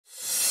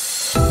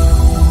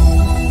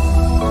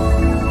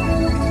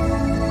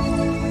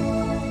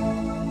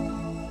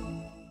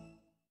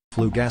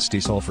Flue Gas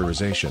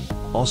Desulfurization,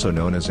 also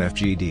known as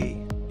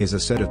FGD, is a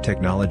set of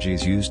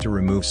technologies used to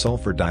remove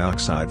sulfur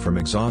dioxide from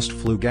exhaust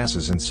flue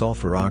gases and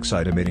sulfur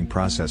oxide emitting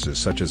processes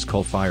such as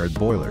coal-fired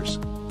boilers,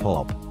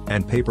 pulp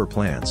and paper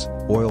plants,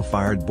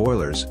 oil-fired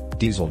boilers,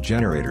 diesel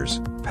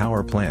generators,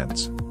 power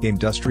plants,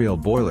 industrial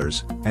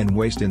boilers, and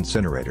waste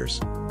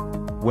incinerators.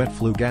 Wet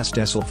flue gas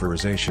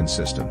desulfurization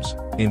systems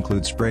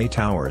include spray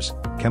towers,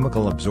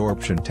 chemical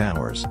absorption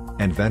towers,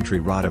 and Ventri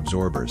rod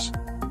absorbers.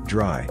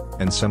 Dry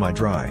and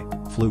semi-dry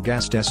flue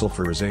gas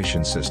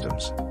desulfurization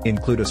systems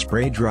include a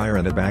spray dryer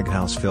and a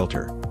baghouse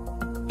filter.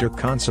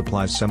 Ducon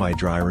supplies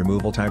semi-dry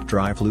removal type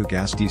dry flue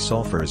gas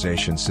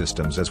desulfurization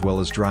systems as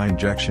well as dry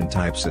injection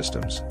type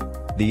systems.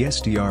 The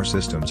SDR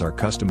systems are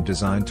custom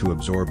designed to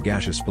absorb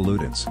gaseous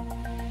pollutants.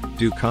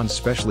 Ducon's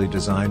specially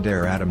designed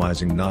air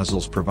atomizing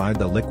nozzles provide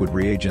the liquid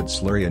reagent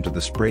slurry into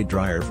the spray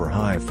dryer for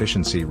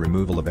high-efficiency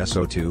removal of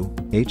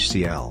SO2,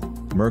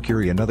 HCl,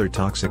 mercury and other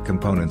toxic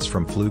components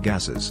from flue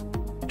gases.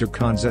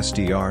 Ducon's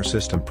SDR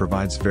system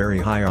provides very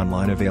high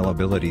online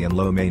availability and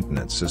low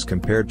maintenance as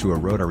compared to a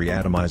rotary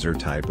atomizer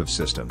type of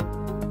system.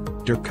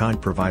 Ducon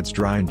provides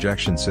dry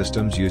injection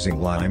systems using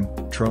lime,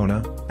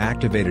 trona,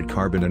 activated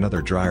carbon and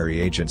other dry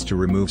reagents to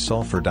remove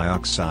sulfur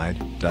dioxide,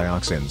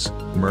 dioxins,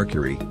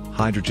 mercury,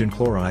 hydrogen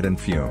chloride and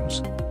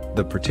fumes.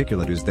 The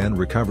particulate is then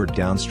recovered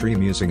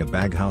downstream using a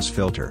baghouse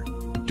filter.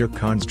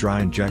 Ducon's dry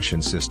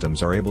injection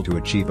systems are able to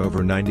achieve over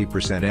 90%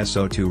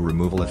 SO2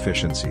 removal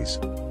efficiencies.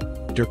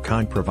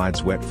 Ducon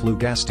provides wet flue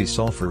gas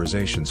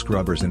desulfurization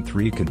scrubbers in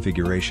 3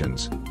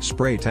 configurations: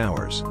 spray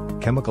towers,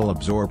 chemical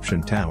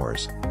absorption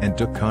towers, and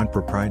Ducon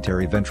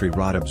proprietary Ventri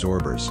rod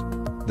absorbers.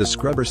 The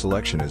scrubber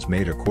selection is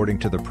made according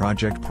to the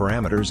project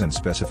parameters and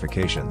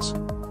specifications.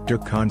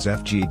 Ducon's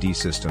FGD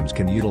systems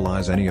can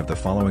utilize any of the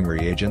following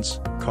reagents: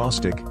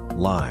 caustic,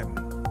 lime,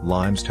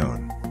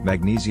 limestone,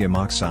 magnesium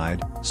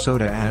oxide,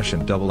 soda ash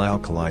and double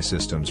alkali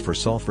systems for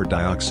sulfur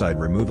dioxide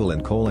removal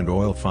in coal and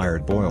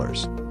oil-fired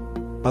boilers.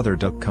 Other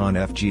Ducon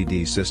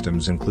FGD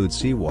systems include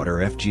seawater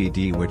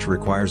FGD, which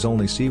requires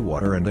only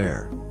seawater and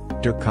air.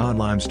 Ducon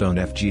limestone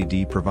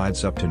FGD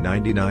provides up to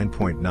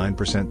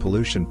 99.9%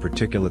 pollution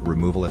particulate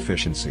removal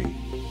efficiency.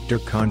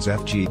 Ducon's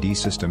FGD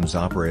systems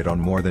operate on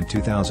more than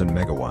 2,000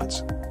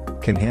 megawatts.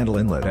 Can handle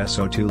inlet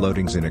SO2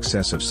 loadings in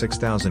excess of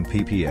 6,000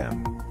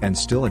 ppm, and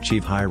still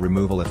achieve high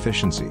removal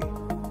efficiency.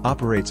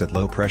 Operates at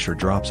low pressure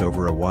drops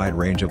over a wide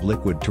range of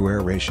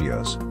liquid-to-air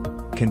ratios.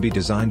 Can be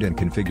designed in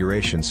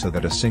configurations so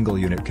that a single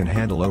unit can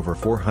handle over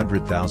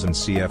 400,000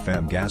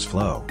 CFM gas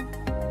flow.